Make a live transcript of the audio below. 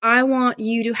I want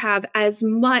you to have as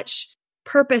much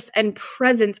purpose and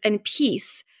presence and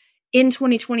peace in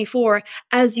 2024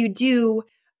 as you do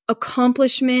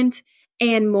accomplishment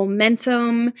and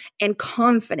momentum and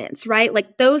confidence, right?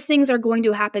 Like those things are going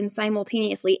to happen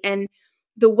simultaneously. And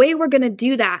the way we're going to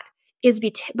do that is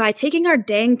by taking our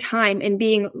dang time and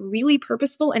being really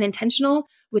purposeful and intentional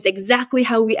with exactly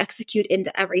how we execute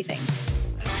into everything.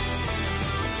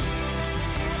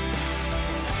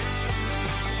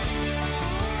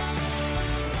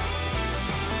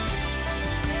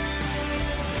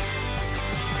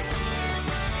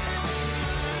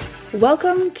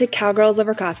 Welcome to Cowgirls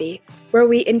Over Coffee, where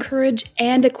we encourage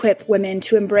and equip women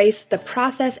to embrace the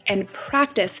process and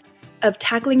practice of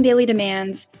tackling daily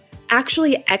demands,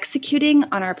 actually executing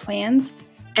on our plans,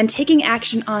 and taking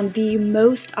action on the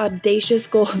most audacious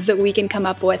goals that we can come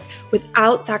up with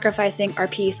without sacrificing our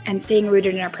peace and staying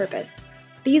rooted in our purpose.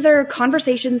 These are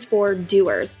conversations for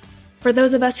doers, for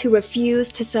those of us who refuse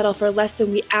to settle for less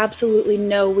than we absolutely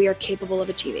know we are capable of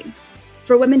achieving.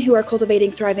 For women who are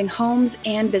cultivating thriving homes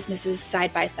and businesses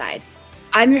side by side.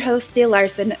 I'm your host, Thea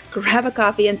Larson. Grab a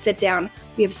coffee and sit down.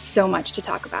 We have so much to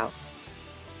talk about.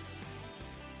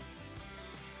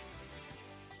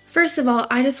 First of all,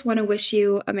 I just want to wish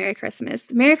you a Merry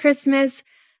Christmas. Merry Christmas.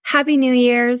 Happy New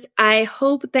Year's. I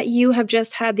hope that you have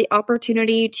just had the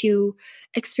opportunity to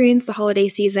experience the holiday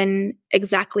season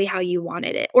exactly how you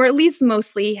wanted it, or at least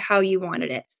mostly how you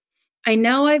wanted it. I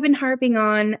know I've been harping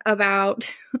on about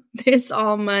this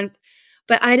all month,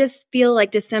 but I just feel like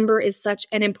December is such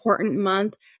an important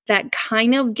month that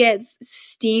kind of gets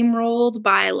steamrolled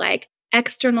by like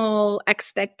external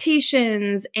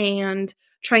expectations and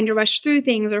trying to rush through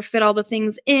things or fit all the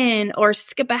things in or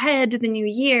skip ahead to the new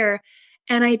year.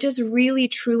 And I just really,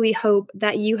 truly hope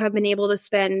that you have been able to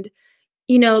spend,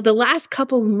 the last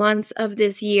couple of months of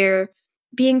this year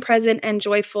being present and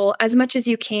joyful as much as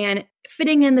you can,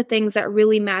 fitting in the things that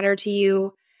really matter to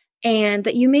you, and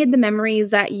that you made the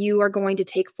memories that you are going to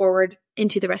take forward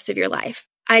into the rest of your life.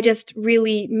 I just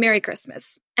really, Merry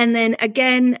Christmas. And then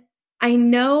again, I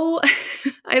know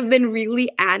I've been really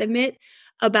adamant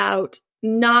about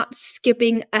not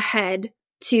skipping ahead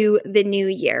to the new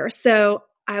year. So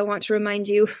I want to remind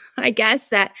you, I guess,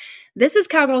 that this is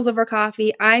Cowgirls Over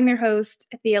Coffee. I'm your host,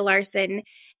 Thea Larson.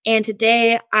 And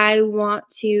today I want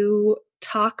to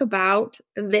talk about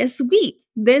this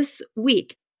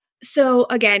week. So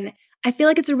again, I feel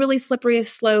like it's a really slippery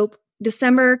slope.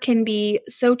 December can be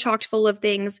so chock full of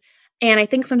things. And I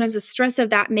think sometimes the stress of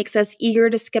that makes us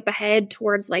eager to skip ahead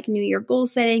towards like New Year goal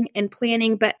setting and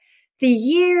planning. But the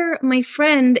year, my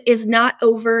friend, is not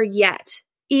over yet.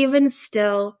 Even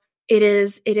still, it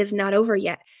is not over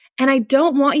yet. And I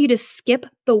don't want you to skip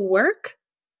the work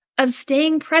of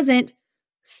staying present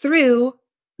through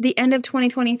the end of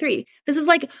 2023. This is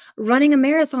like running a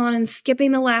marathon and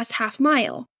skipping the last half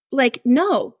mile. Like,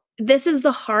 no, this is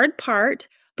the hard part,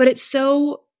 but it's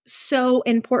so, so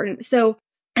important. So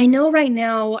I know right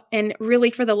now, and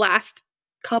really for the last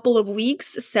couple of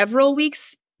weeks, several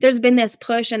weeks, there's been this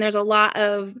push and there's a lot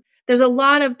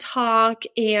of talk,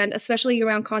 and especially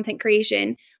around content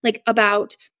creation, like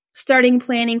about starting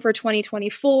planning for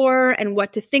 2024 and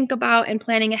what to think about and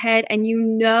planning ahead. And you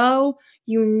know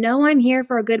I'm here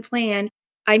for a good plan.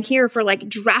 I'm here for like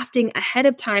drafting ahead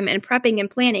of time and prepping and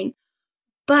planning.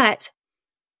 But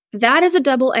that is a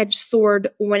double-edged sword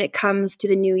when it comes to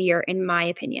the new year, in my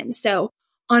opinion. So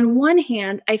on one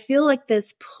hand, I feel like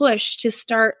this push to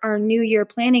start our new year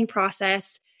planning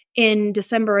process in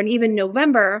December and even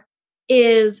November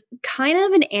is kind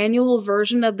of an annual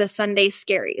version of the Sunday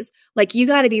Scaries. Like you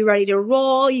got to be ready to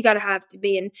roll. You got to have to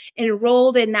be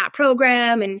enrolled in that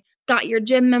program and got your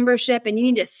gym membership, and you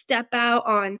need to step out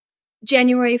on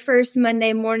January 1st,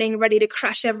 Monday morning, ready to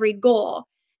crush every goal.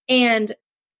 And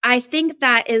I think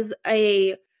that is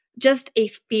just a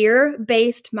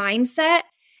fear-based mindset.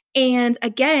 And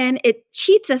again, it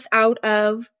cheats us out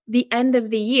of the end of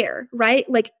the year, right?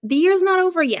 Like the year's not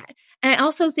over yet. And I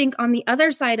also think on the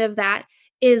other side of that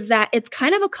is that it's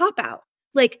kind of a cop-out.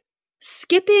 Like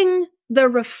skipping the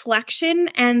reflection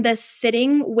and the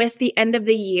sitting with the end of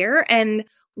the year and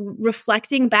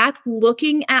reflecting back,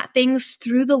 looking at things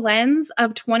through the lens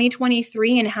of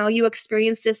 2023 and how you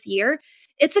experienced this year,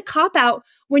 it's a cop-out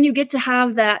when you get to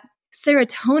have that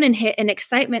serotonin hit and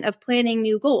excitement of planning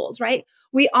new goals, right?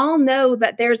 We all know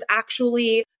that there's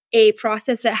actually a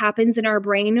process that happens in our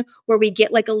brain where we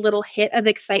get like a little hit of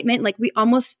excitement. Like we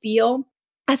almost feel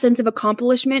a sense of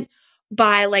accomplishment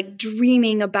by like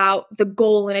dreaming about the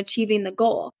goal and achieving the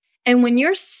goal. And when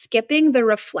you're skipping the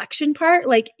reflection part,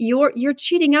 like you're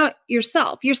cheating out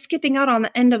yourself. You're skipping out on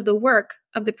the end of the work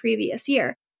of the previous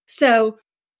year. So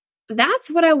that's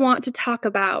what I want to talk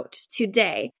about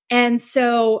today. And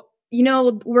so,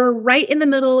 we're right in the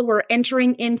middle. We're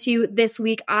entering into this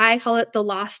week. I call it the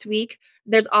lost week.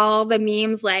 There's all the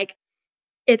memes like,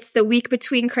 it's the week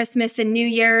between Christmas and New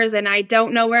Year's, and I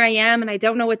don't know where I am, and I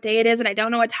don't know what day it is, and I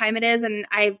don't know what time it is, and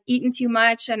I've eaten too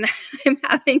much, and I'm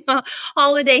having a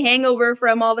holiday hangover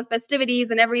from all the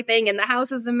festivities and everything, and the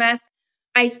house is a mess.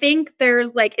 I think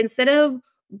there's instead of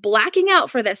blacking out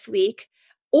for this week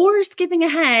or skipping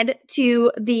ahead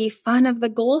to the fun of the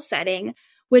goal setting,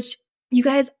 which you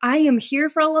guys, I am here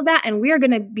for all of that, and we are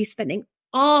going to be spending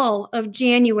all of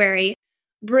January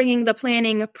bringing the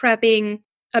planning, prepping,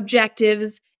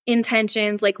 objectives,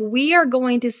 intentions. We are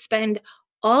going to spend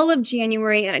all of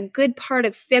January and a good part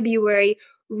of February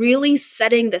really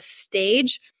setting the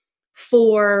stage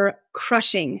for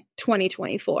crushing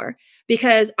 2024,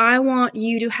 because I want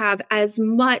you to have as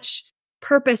much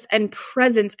purpose and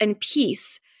presence and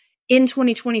peace in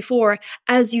 2024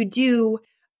 as you do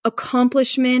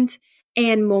accomplishment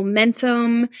and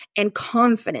momentum and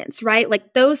confidence, right?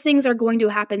 Those things are going to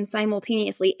happen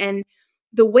simultaneously. And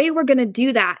the way we're going to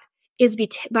do that is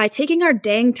by taking our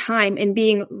dang time and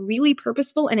being really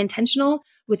purposeful and intentional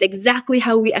with exactly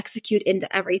how we execute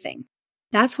into everything.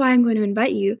 That's why I'm going to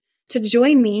invite you to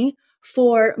join me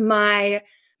for my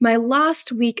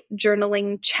last week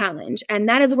journaling challenge. And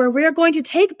that is where we're going to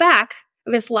take back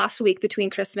this last week between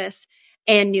Christmas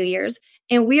and New Year's,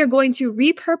 and we are going to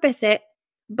repurpose it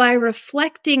by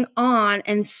reflecting on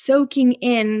and soaking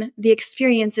in the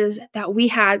experiences that we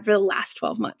had for the last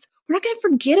 12 months. We're not going to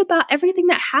forget about everything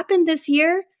that happened this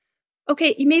year.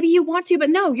 Okay, maybe you want to, but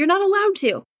no, you're not allowed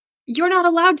to. You're not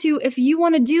allowed to if you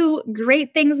want to do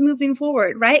great things moving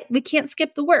forward, right? We can't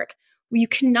skip the work. You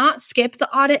cannot skip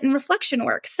the audit and reflection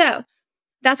work. So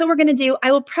that's what we're going to do.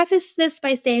 I will preface this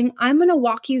by saying I'm going to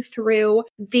walk you through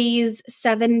these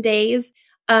 7 days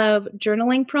of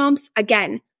journaling prompts.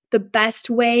 Again, the best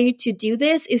way to do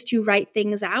this is to write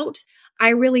things out. I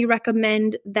really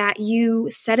recommend that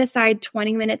you set aside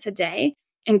 20 minutes a day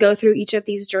and go through each of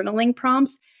these journaling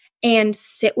prompts and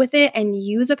sit with it and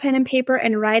use a pen and paper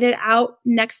and write it out.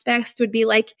 Next best would be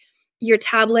your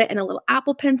tablet and a little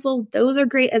Apple Pencil. Those are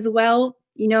great as well.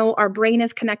 Our brain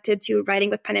is connected to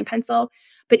writing with pen and pencil.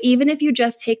 But even if you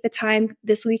just take the time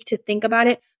this week to think about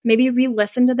it, maybe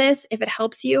re-listen to this if it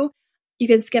helps you. You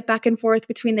can skip back and forth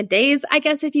between the days, I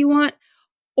guess, if you want.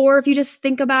 Or if you just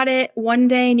think about it one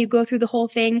day and you go through the whole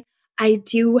thing, I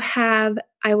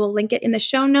will link it in the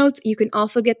show notes. You can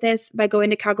also get this by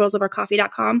going to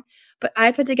cowgirlsovercoffee.com. But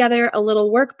I put together a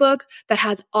little workbook that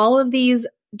has all of these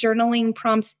journaling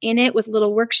prompts in it with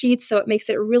little worksheets. So it makes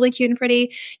it really cute and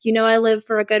pretty. I live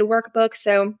for a good workbook.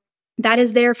 So that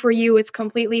is there for you. It's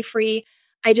completely free.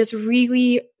 I just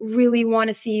really, really want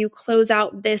to see you close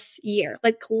out this year.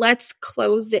 Let's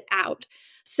close it out.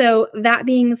 So that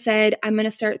being said, I'm going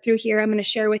to start through here. I'm going to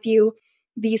share with you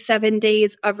these 7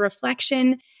 days of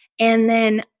reflection, and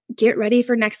then get ready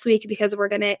for next week because we're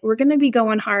going to be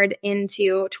going hard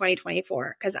into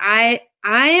 2024 because I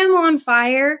am on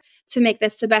fire to make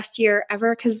this the best year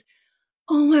ever because,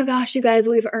 oh my gosh, you guys,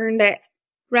 we've earned it,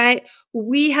 right?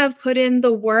 We have put in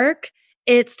the work.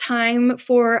 It's time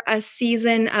for a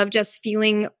season of just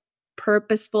feeling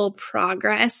purposeful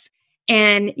progress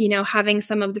and, having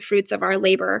some of the fruits of our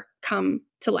labor come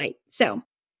to light. So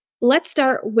let's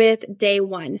start with day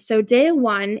 1. So day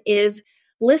 1 is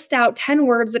list out 10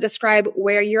 words that describe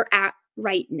where you're at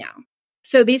right now.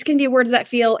 So these can be words that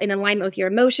feel in alignment with your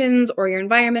emotions or your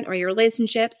environment or your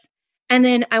relationships. And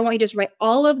then I want you to just write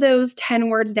all of those 10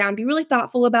 words down. Be really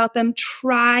thoughtful about them.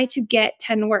 Try to get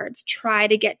 10 words. Try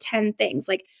to get 10 things.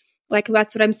 Like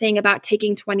that's what I'm saying about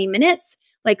taking 20 minutes.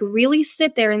 Really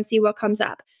sit there and see what comes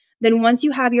up. Then once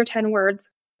you have your 10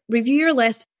 words, review your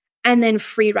list and then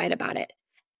free write about it.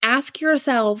 Ask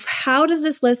yourself, how does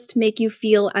this list make you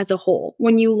feel as a whole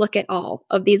when you look at all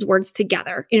of these words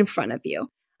together in front of you?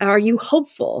 Are you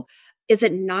hopeful? Is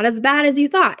it not as bad as you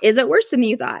thought? Is it worse than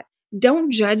you thought? Don't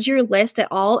judge your list at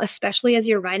all, especially as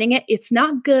you're writing it. It's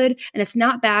not good and it's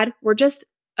not bad. We're just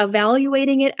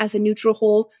evaluating it as a neutral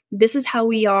whole. This is how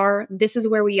we are. This is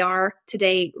where we are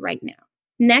today, right now.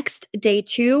 Next, day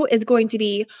 2 is going to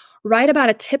be write about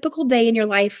a typical day in your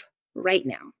life right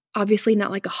now. Obviously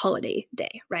not like a holiday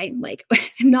day, right?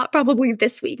 Not probably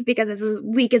this week because this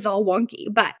week is all wonky,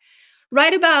 but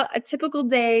write about a typical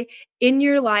day in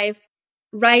your life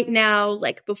right now,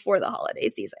 before the holiday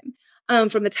season.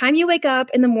 From the time you wake up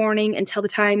in the morning until the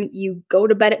time you go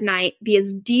to bed at night, be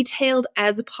as detailed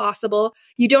as possible.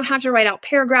 You don't have to write out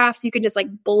paragraphs. You can just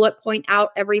bullet point out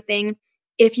everything.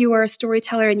 If you are a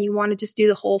storyteller and you want to just do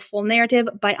the whole full narrative,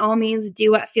 by all means,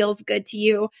 do what feels good to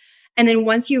you. And then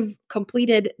once you've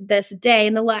completed this day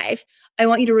in the life, I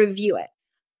want you to review it.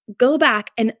 Go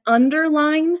back and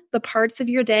underline the parts of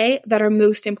your day that are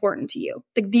most important to you.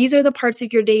 Like, these are the parts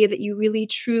of your day that you really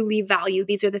truly value.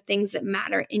 These are the things that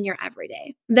matter in your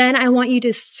everyday. Then I want you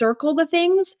to circle the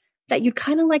things that you'd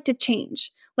kind of like to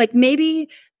change. Like, maybe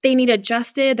they need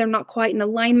adjusted, they're not quite in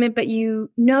alignment, but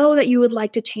you know that you would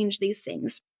like to change these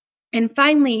things. And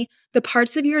finally, the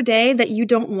parts of your day that you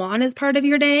don't want as part of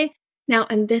your day. Now,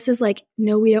 and this is like,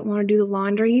 no, we don't want to do the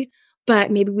laundry,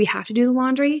 but maybe we have to do the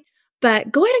laundry.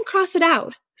 But go ahead and cross it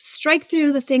out. Strike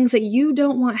through the things that you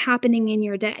don't want happening in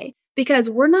your day, because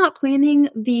we're not planning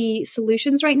the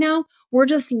solutions right now. We're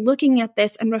just looking at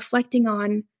this and reflecting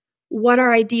on what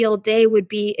our ideal day would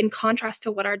be in contrast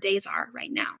to what our days are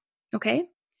right now. Okay.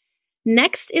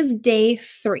 Next is day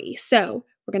 3. So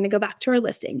we're going to go back to our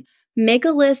listing. Make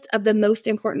a list of the most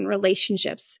important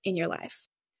relationships in your life.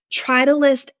 Try to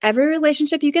list every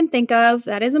relationship you can think of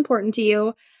that is important to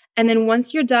you. And then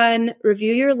once you're done,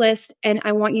 review your list, and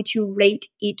I want you to rate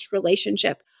each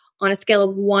relationship on a scale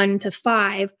of 1 to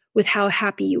 5 with how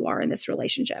happy you are in this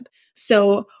relationship.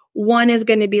 So 1 is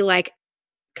going to be like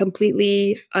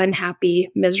completely unhappy,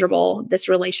 miserable. This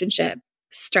relationship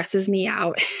stresses me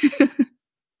out.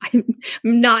 I'm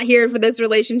not here for this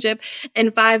relationship.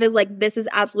 And 5 is like, this is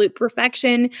absolute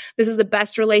perfection. This is the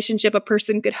best relationship a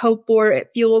person could hope for. It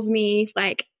fuels me.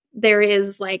 Like, there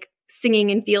is like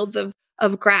singing in fields of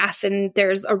grass, and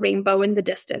there's a rainbow in the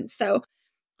distance. So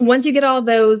once you get all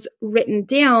those written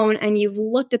down and you've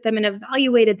looked at them and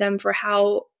evaluated them for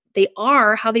how they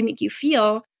are, how they make you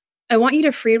feel, I want you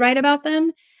to free write about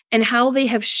them and how they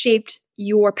have shaped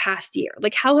your past year.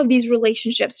 Like, how have these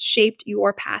relationships shaped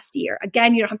your past year?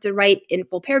 Again, you don't have to write in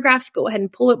full paragraphs. Go ahead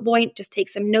and bullet point, just take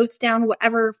some notes down,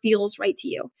 whatever feels right to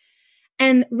you.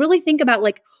 And really think about,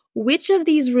 like, which of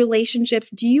these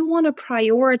relationships do you want to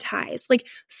prioritize? Like,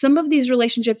 some of these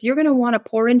relationships you're going to want to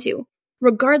pour into,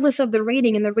 regardless of the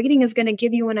rating. And the rating is going to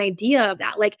give you an idea of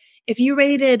that. Like, if you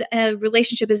rated a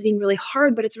relationship as being really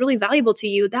hard, but it's really valuable to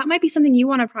you, that might be something you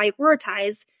want to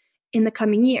prioritize in the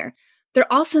coming year.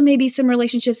 There also may be some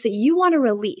relationships that you want to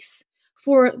release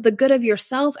for the good of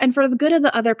yourself and for the good of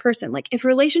the other person. Like, if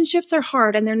relationships are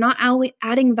hard and they're not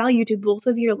adding value to both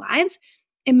of your lives,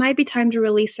 it might be time to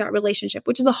release that relationship,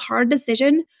 which is a hard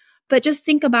decision. But just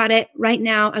think about it right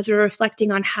now as we're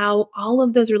reflecting on how all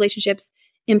of those relationships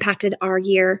impacted our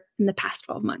year in the past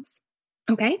 12 months.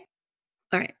 Okay?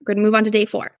 All right, we're going to move on to day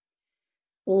 4.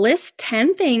 List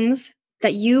 10 things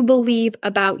that you believe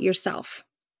about yourself.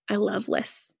 I love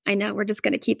lists. I know, we're just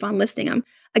going to keep on listing them.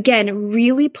 Again,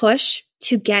 really push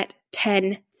to get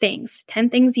 10 things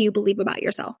you believe about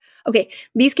yourself. Okay,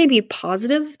 these can be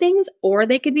positive things or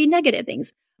they could be negative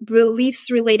things.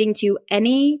 Beliefs relating to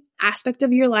any aspect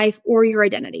of your life or your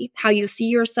identity, how you see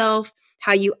yourself,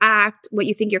 how you act, what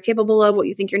you think you're capable of, what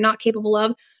you think you're not capable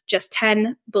of, just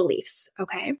 10 beliefs,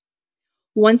 okay?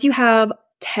 Once you have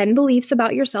 10 beliefs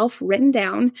about yourself written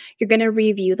down, you're going to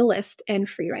review the list and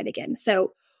free write again.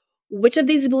 So, which of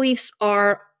these beliefs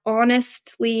are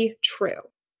honestly true?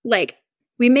 Like,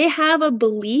 we may have a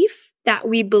belief that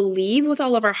we believe with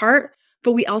all of our heart,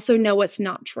 but we also know it's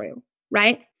not true,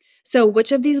 right? So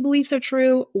which of these beliefs are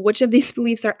true? Which of these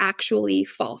beliefs are actually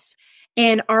false?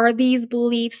 And are these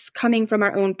beliefs coming from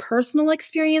our own personal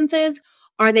experiences?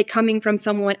 Are they coming from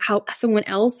how someone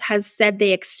else has said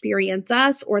they experience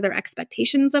us or their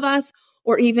expectations of us,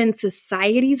 or even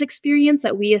society's experience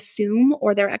that we assume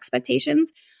or their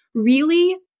expectations?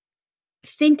 Really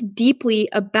think deeply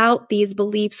about these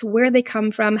beliefs, where they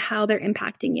come from, how they're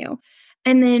impacting you.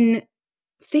 And then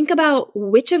think about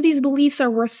which of these beliefs are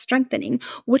worth strengthening.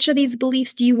 Which of these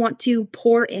beliefs do you want to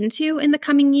pour into in the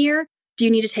coming year? Do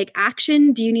you need to take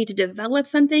action? Do you need to develop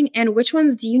something? And which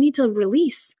ones do you need to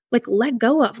release? Like, let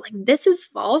go of. Like, this is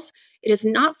false. It is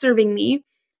not serving me.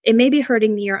 It may be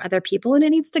hurting me or other people, and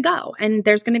it needs to go. And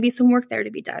there's going to be some work there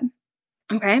to be done.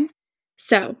 Okay?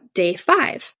 So, day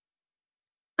 5.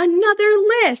 Another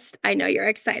list. I know you're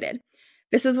excited.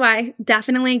 This is why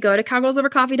definitely go to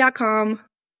cowgirlsovercoffee.com.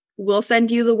 We'll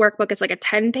send you the workbook. It's like a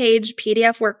 10-page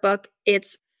PDF workbook.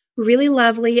 It's really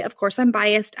lovely. Of course, I'm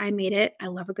biased. I made it. I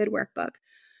love a good workbook.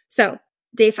 So,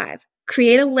 day 5,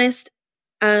 create a list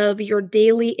of your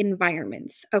daily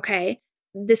environments, okay?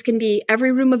 This can be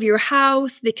every room of your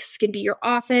house. This can be your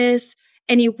office,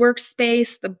 any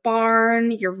workspace, the barn,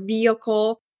 your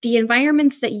vehicle, the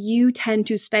environments that you tend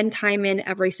to spend time in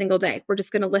every single day. We're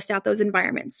just going to list out those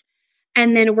environments.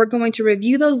 And then we're going to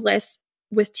review those lists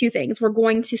with 2 things. We're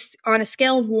going to, on a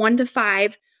scale of 1 to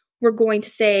 5, we're going to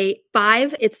say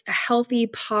 5, it's a healthy,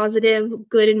 positive,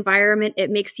 good environment. It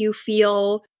makes you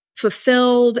feel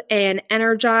fulfilled and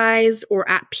energized or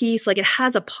at peace. Like it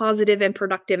has a positive and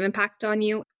productive impact on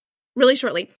you. Really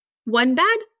shortly, 1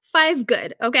 bad, 5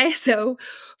 good. Okay. So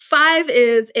 5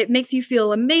 is it makes you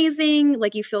feel amazing,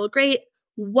 like you feel great.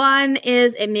 1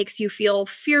 is it makes you feel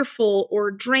fearful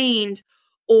or drained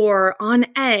or on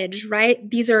edge, right?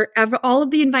 These are all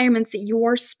of the environments that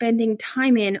you're spending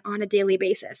time in on a daily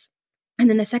basis. And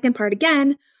then the second part,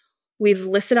 again, we've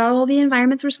listed out all the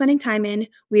environments we're spending time in.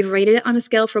 We've rated it on a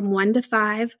scale from 1 to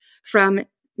 5, from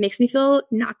makes me feel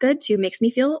not good to makes me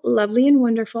feel lovely and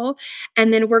wonderful.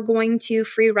 And then we're going to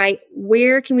free write,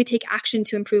 where can we take action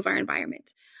to improve our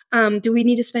environment? Do we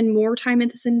need to spend more time in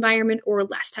this environment or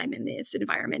less time in this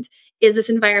environment? Is this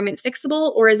environment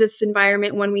fixable, or is this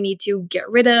environment one we need to get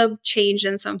rid of, change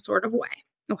in some sort of way?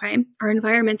 Okay. Our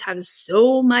environments have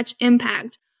so much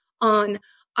impact on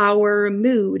our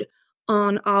mood,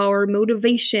 on our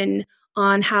motivation,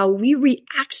 on how we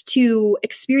react to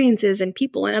experiences and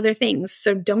people and other things.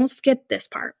 So don't skip this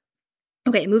part.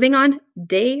 Okay, moving on.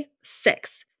 Day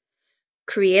 6.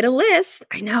 Create a list.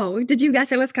 I know. Did you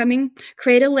guess it was coming?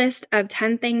 Create a list of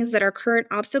 10 things that are current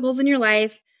obstacles in your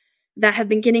life that have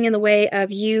been getting in the way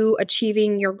of you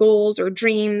achieving your goals or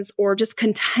dreams or just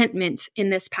contentment in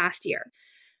this past year.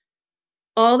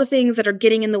 All the things that are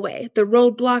getting in the way, the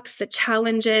roadblocks, the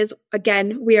challenges.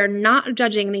 Again, we are not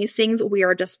judging these things. We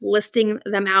are just listing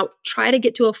them out. Try to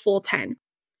get to a full 10.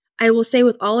 I will say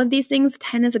with all of these things,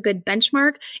 10 is a good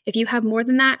benchmark. If you have more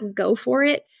than that, go for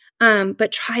it.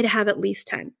 But try to have at least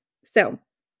 10. So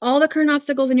all the current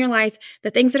obstacles in your life,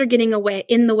 the things that are getting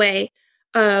in the way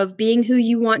of being who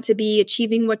you want to be,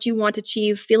 achieving what you want to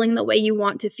achieve, feeling the way you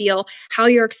want to feel, how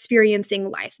you're experiencing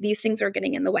life. These things are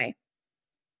getting in the way.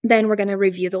 Then we're going to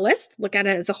review the list, look at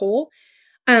it as a whole.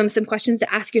 Some questions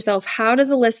to ask yourself. How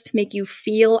does a list make you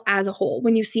feel as a whole?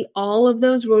 When you see all of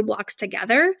those roadblocks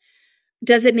together,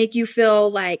 does it make you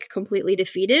feel like completely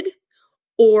defeated?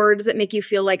 Or does it make you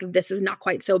feel like this is not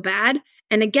quite so bad?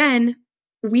 And again,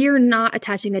 we're not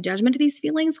attaching a judgment to these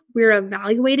feelings. We're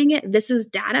evaluating it. This is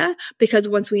data, because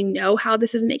once we know how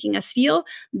this is making us feel,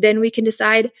 then we can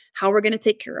decide how we're going to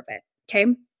take care of it. Okay.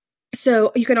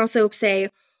 So you can also say,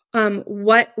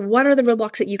 what are the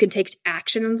roadblocks that you can take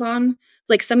actions on?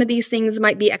 Like some of these things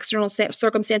might be external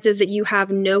circumstances that you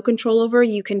have no control over,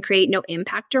 you can create no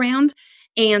impact around.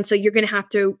 And so you're going to have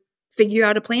to figure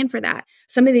out a plan for that.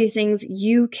 Some of these things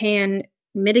you can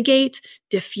mitigate,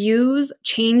 diffuse,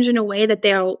 change in a way that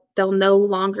they'll no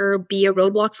longer be a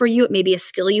roadblock for you. It may be a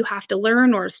skill you have to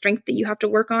learn, or a strength that you have to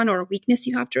work on, or a weakness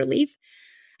you have to relieve.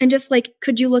 And just like,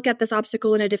 could you look at this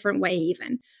obstacle in a different way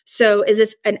even? So is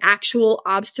this an actual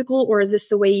obstacle, or is this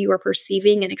the way you are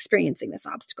perceiving and experiencing this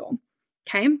obstacle?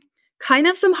 Okay. Kind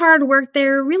of some hard work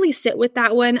there. Really sit with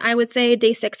that one. I would say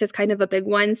day 6 is kind of a big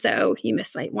one. So you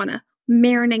just might want to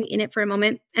marinate in it for a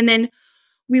moment. And then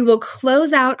we will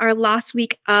close out our last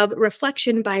week of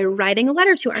reflection by writing a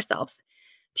letter to ourselves,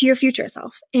 to your future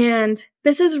self. And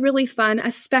this is really fun,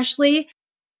 especially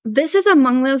this is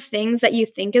among those things that you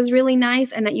think is really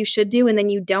nice and that you should do and then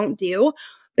you don't do.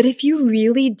 But if you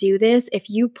really do this, if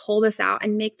you pull this out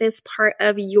and make this part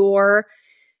of your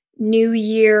New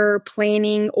Year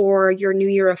planning or your New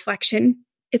Year reflection,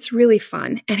 it's really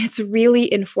fun and it's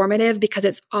really informative, because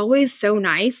it's always so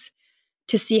nice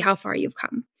to see how far you've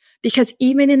come. Because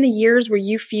even in the years where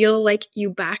you feel like you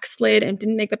backslid and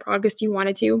didn't make the progress you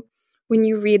wanted to, when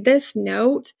you read this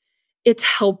note, it's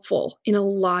helpful in a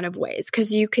lot of ways,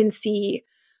 because you can see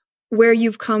where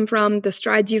you've come from, the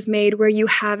strides you've made, where you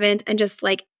haven't, and just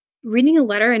like reading a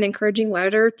letter, an encouraging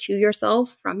letter to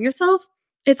yourself from yourself,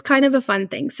 it's kind of a fun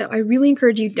thing. So I really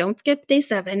encourage you, don't skip day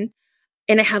 7.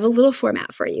 And I have a little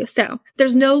format for you. So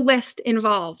there's no list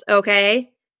involved,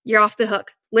 okay? You're off the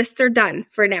hook. Lists are done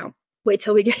for now. Wait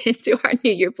till we get into our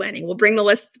New Year planning. We'll bring the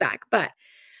lists back. But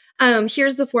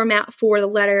here's the format for the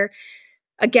letter.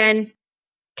 Again,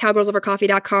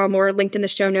 cowgirlsovercoffee.com or linked in the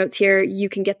show notes here. You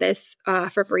can get this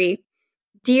for free.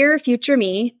 Dear future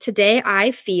me, today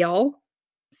I feel,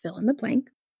 fill in the blank.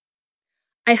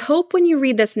 I hope when you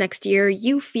read this next year,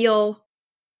 you feel,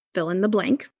 fill in the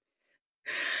blank.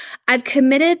 I've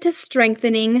committed to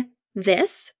strengthening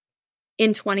this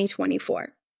in 2024.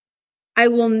 I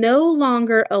will no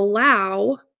longer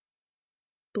allow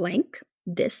blank,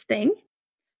 this thing,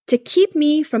 to keep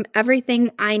me from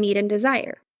everything I need and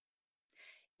desire.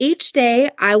 Each day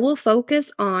I will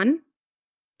focus on,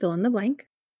 fill in the blank,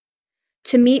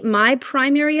 to meet my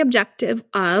primary objective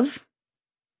of,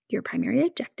 your primary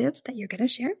objective that you're going to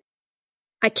share.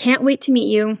 I can't wait to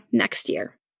meet you next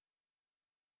year.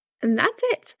 And that's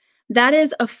it. That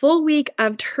is a full week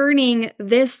of turning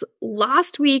this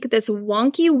last week, this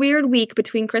wonky, weird week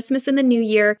between Christmas and the New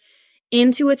Year,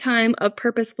 into a time of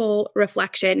purposeful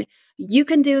reflection. You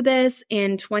can do this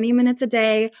in 20 minutes a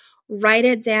day. Write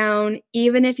it down.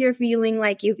 Even if you're feeling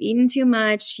like you've eaten too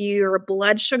much, your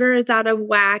blood sugar is out of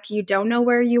whack, you don't know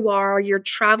where you are, you're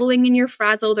traveling and you're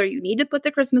frazzled, or you need to put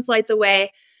the Christmas lights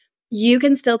away, you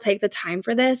can still take the time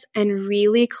for this and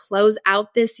really close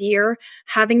out this year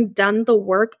having done the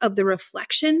work of the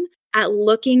reflection at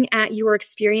looking at your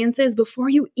experiences before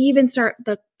you even start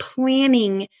the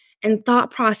planning and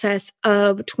thought process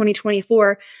of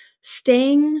 2024,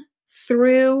 staying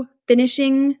through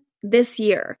finishing this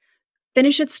year.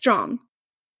 Finish it strong.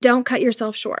 Don't cut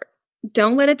yourself short.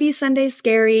 Don't let it be Sunday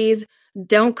scaries.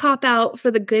 Don't cop out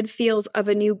for the good feels of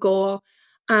a new goal.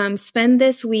 Spend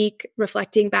this week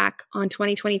reflecting back on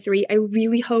 2023. I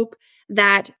really hope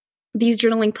that these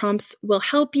journaling prompts will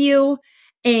help you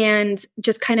and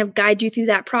just kind of guide you through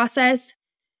that process.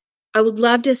 I would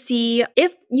love to see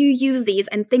if you use these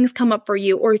and things come up for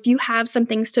you, or if you have some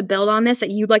things to build on this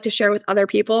that you'd like to share with other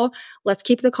people. Let's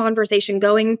keep the conversation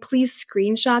going. Please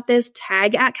screenshot this,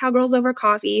 tag at Cowgirls Over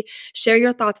Coffee, share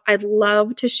your thoughts. I'd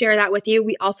love to share that with you.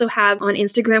 We also have on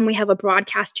Instagram, we have a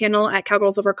broadcast channel at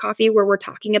Cowgirls Over Coffee where we're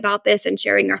talking about this and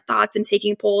sharing our thoughts and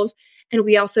taking polls. And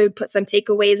we also put some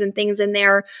takeaways and things in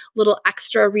there, little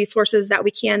extra resources that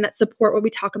we can that support what we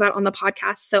talk about on the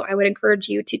podcast. So I would encourage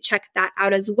you to check that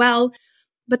out as well.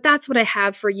 But that's what I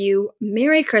have for you.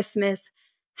 Merry Christmas.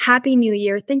 Happy New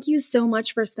Year. Thank you so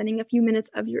much for spending a few minutes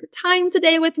of your time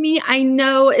today with me. I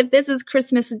know if this is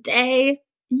Christmas Day,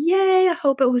 yay, I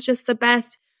hope it was just the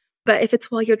best. But if it's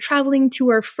while you're traveling to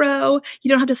or fro, you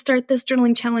don't have to start this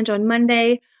journaling challenge on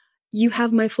Monday. You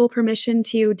have my full permission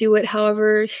to do it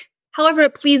however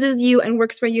it pleases you and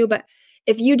works for you. But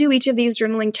if you do each of these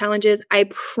journaling challenges, I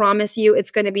promise you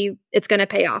it's going to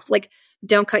pay off. Like,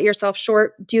 don't cut yourself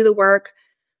short. Do the work.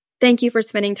 Thank you for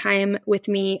spending time with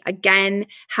me again.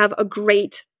 Have a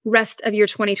great rest of your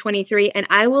 2023. And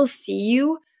I will see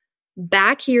you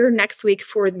back here next week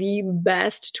for the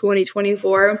best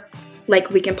 2024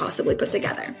 like we can possibly put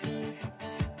together.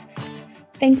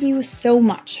 Thank you so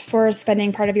much for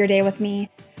spending part of your day with me.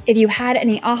 If you had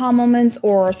any aha moments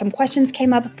or some questions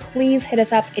came up, please hit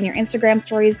us up in your Instagram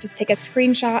stories. Just take a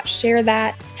screenshot, share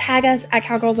that, tag us at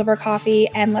Cowgirls Over Coffee,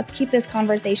 and let's keep this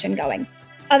conversation going.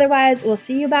 Otherwise, we'll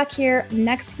see you back here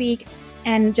next week.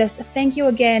 And just thank you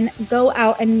again. Go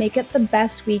out and make it the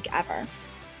best week ever.